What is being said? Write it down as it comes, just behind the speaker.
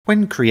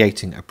When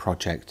creating a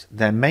project,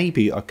 there may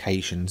be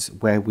occasions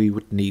where we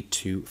would need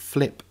to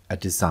flip a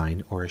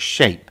design or a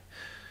shape.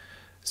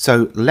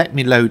 So let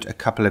me load a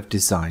couple of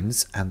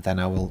designs and then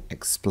I will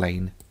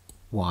explain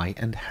why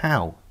and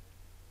how.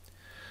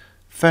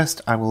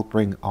 First, I will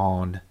bring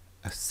on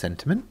a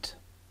sentiment.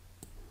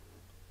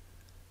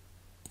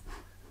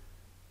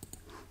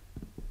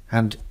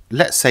 And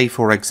let's say,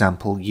 for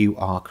example, you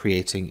are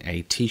creating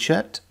a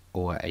t-shirt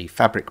or a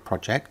fabric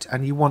project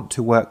and you want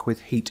to work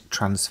with heat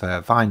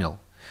transfer vinyl.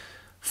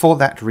 For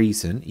that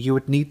reason, you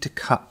would need to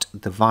cut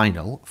the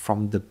vinyl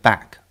from the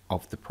back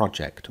of the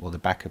project or the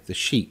back of the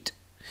sheet.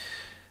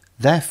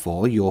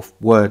 Therefore, your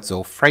words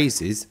or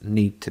phrases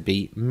need to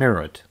be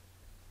mirrored.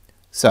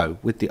 So,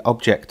 with the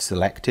object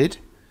selected,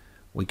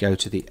 we go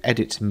to the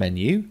Edit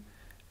menu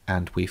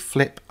and we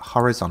flip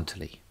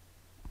horizontally.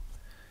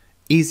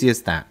 Easy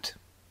as that.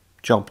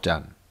 Job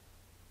done.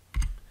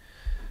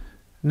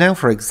 Now,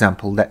 for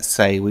example, let's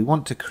say we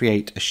want to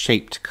create a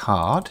shaped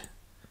card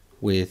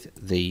with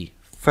the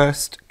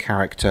first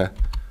character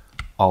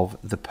of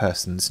the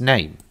person's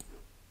name.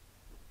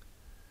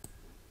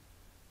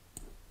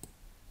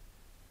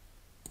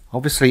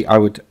 Obviously, I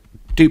would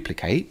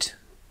duplicate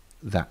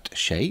that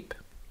shape,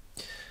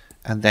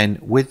 and then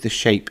with the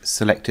shape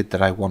selected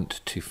that I want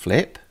to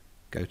flip,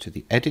 go to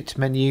the Edit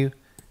menu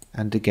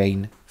and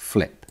again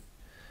flip.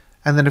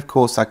 And then of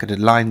course I could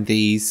align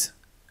these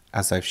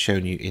as I've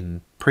shown you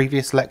in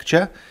previous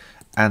lecture,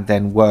 and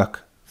then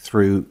work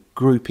through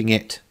grouping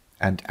it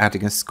and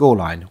adding a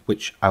scoreline,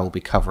 which I will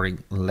be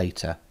covering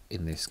later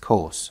in this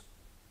course.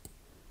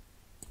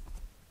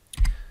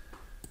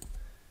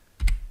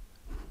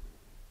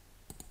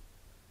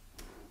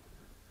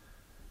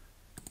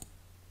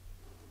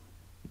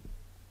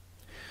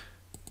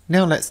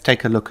 Now let's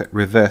take a look at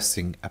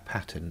reversing a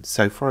pattern.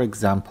 So for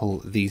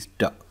example, these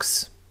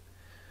ducks.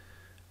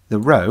 The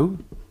row,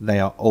 they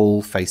are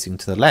all facing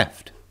to the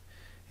left.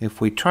 If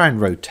we try and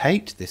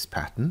rotate this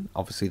pattern,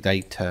 obviously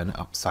they turn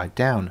upside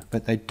down,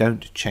 but they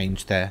don't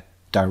change their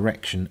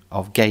direction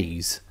of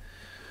gaze.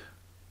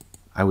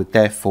 I would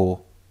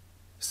therefore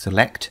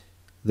select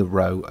the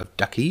row of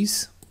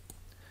duckies,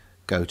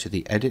 go to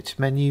the Edit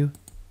menu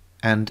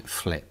and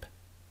flip.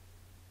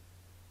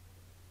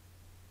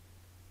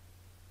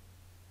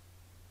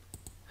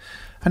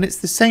 And it's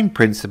the same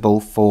principle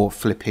for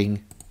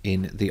flipping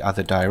in the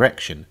other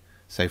direction.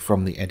 So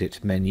from the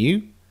Edit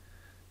menu,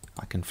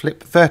 I can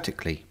flip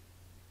vertically.